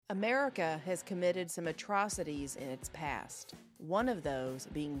America has committed some atrocities in its past, one of those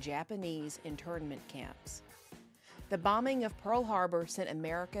being Japanese internment camps. The bombing of Pearl Harbor sent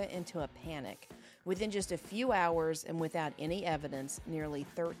America into a panic. Within just a few hours and without any evidence, nearly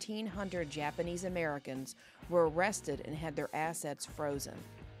 1,300 Japanese Americans were arrested and had their assets frozen.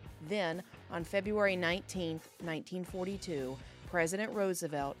 Then, on February 19, 1942, President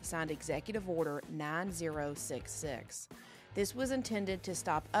Roosevelt signed Executive Order 9066. This was intended to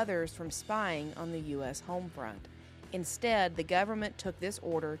stop others from spying on the U.S. home front. Instead, the government took this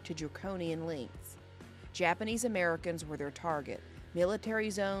order to draconian lengths. Japanese Americans were their target. Military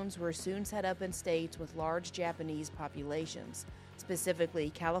zones were soon set up in states with large Japanese populations, specifically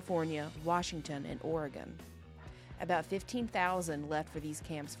California, Washington, and Oregon. About 15,000 left for these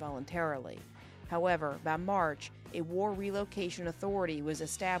camps voluntarily. However, by March, a war relocation authority was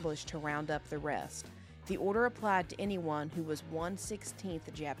established to round up the rest. The order applied to anyone who was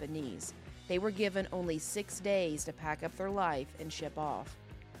 1/16 Japanese. They were given only 6 days to pack up their life and ship off.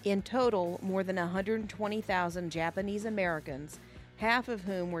 In total, more than 120,000 Japanese Americans, half of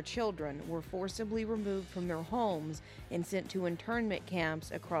whom were children, were forcibly removed from their homes and sent to internment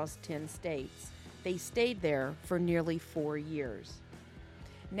camps across 10 states. They stayed there for nearly 4 years.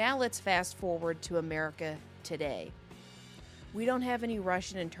 Now let's fast forward to America today. We don't have any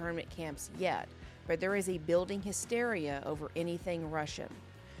Russian internment camps yet, but there is a building hysteria over anything Russian.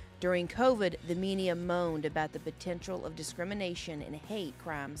 During COVID, the media moaned about the potential of discrimination and hate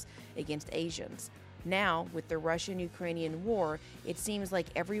crimes against Asians. Now, with the Russian-Ukrainian war, it seems like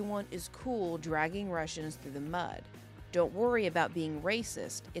everyone is cool dragging Russians through the mud. Don't worry about being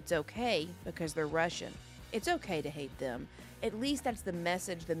racist. It's okay because they're Russian. It's okay to hate them. At least that's the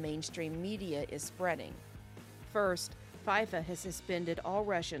message the mainstream media is spreading. First, FIFA has suspended all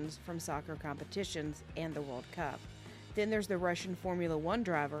Russians from soccer competitions and the World Cup. Then there's the Russian Formula One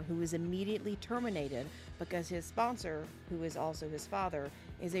driver who was immediately terminated because his sponsor, who is also his father,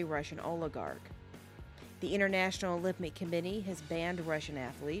 is a Russian oligarch. The International Olympic Committee has banned Russian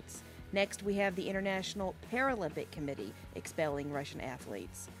athletes. Next, we have the International Paralympic Committee expelling Russian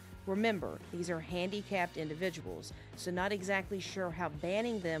athletes. Remember, these are handicapped individuals, so not exactly sure how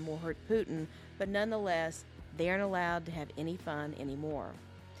banning them will hurt Putin, but nonetheless, they aren't allowed to have any fun anymore.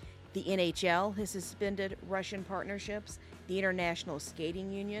 The NHL has suspended Russian partnerships. The International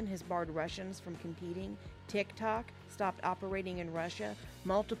Skating Union has barred Russians from competing. TikTok stopped operating in Russia.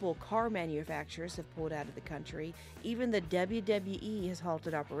 Multiple car manufacturers have pulled out of the country. Even the WWE has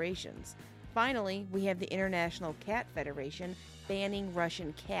halted operations. Finally, we have the International Cat Federation banning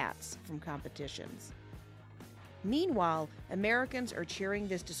Russian cats from competitions. Meanwhile, Americans are cheering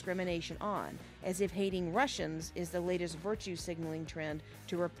this discrimination on, as if hating Russians is the latest virtue signaling trend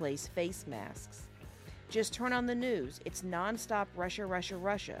to replace face masks. Just turn on the news. It's nonstop Russia, Russia,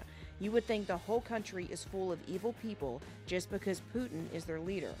 Russia. You would think the whole country is full of evil people just because Putin is their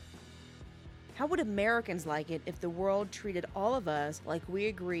leader. How would Americans like it if the world treated all of us like we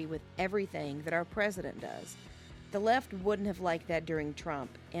agree with everything that our president does? The left wouldn't have liked that during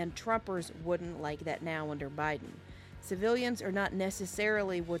Trump, and Trumpers wouldn't like that now under Biden. Civilians are not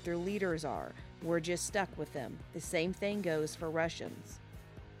necessarily what their leaders are. We're just stuck with them. The same thing goes for Russians.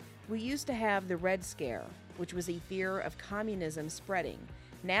 We used to have the Red Scare, which was a fear of communism spreading.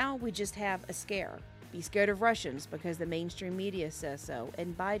 Now we just have a scare. Be scared of Russians because the mainstream media says so,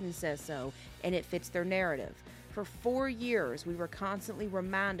 and Biden says so, and it fits their narrative. For 4 years, we were constantly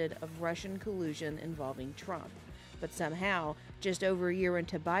reminded of Russian collusion involving Trump. But somehow, just over a year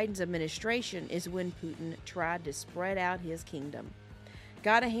into Biden's administration is when Putin tried to spread out his kingdom.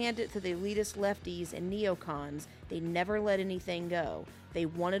 Gotta hand it to the elitist lefties and neocons, they never let anything go. They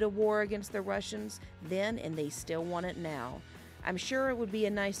wanted a war against the Russians then, and they still want it now. I'm sure it would be a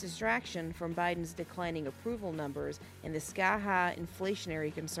nice distraction from Biden's declining approval numbers and the sky-high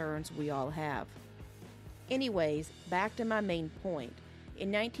inflationary concerns we all have. Anyways, back to my main point. In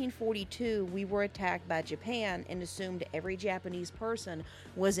 1942, we were attacked by Japan and assumed every Japanese person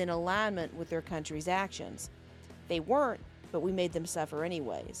was in alignment with their country's actions. They weren't, but we made them suffer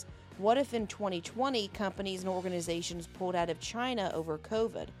anyways. What if in 2020, companies and organizations pulled out of China over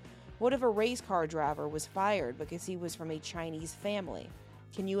COVID? What if a race car driver was fired because he was from a Chinese family?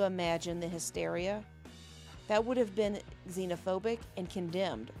 Can you imagine the hysteria? That would have been xenophobic and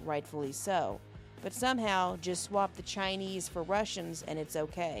condemned, rightfully so. But somehow, just swap the Chinese for Russians and it's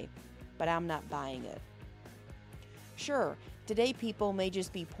okay. But I'm not buying it. Sure, today people may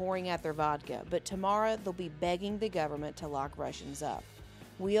just be pouring out their vodka, but tomorrow they'll be begging the government to lock Russians up.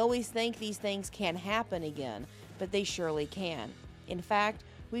 We always think these things can't happen again, but they surely can. In fact,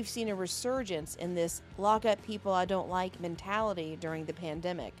 We've seen a resurgence in this lock up people I don't like mentality during the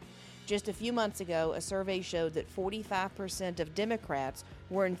pandemic. Just a few months ago, a survey showed that 45% of Democrats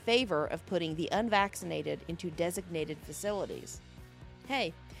were in favor of putting the unvaccinated into designated facilities.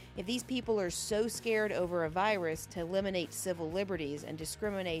 Hey, if these people are so scared over a virus to eliminate civil liberties and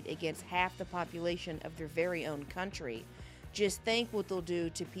discriminate against half the population of their very own country, just think what they'll do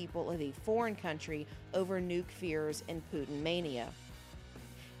to people of a foreign country over nuke fears and Putin mania.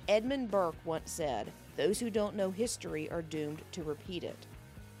 Edmund Burke once said, "Those who don't know history are doomed to repeat it."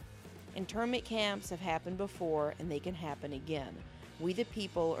 Internment camps have happened before, and they can happen again. We the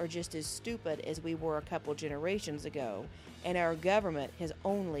people are just as stupid as we were a couple generations ago, and our government has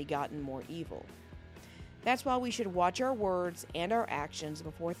only gotten more evil. That's why we should watch our words and our actions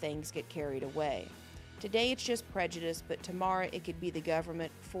before things get carried away. Today it's just prejudice, but tomorrow it could be the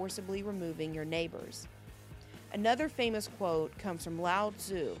government forcibly removing your neighbors. Another famous quote comes from Lao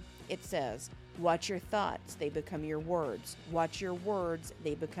Tzu. It says, "Watch your thoughts, they become your words. Watch your words,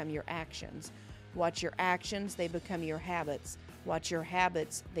 they become your actions. Watch your actions, they become your habits. Watch your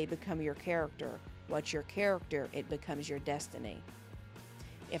habits, they become your character. Watch your character, it becomes your destiny."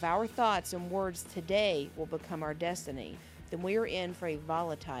 If our thoughts and words today will become our destiny, then we are in for a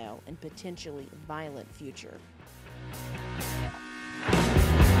volatile and potentially violent future.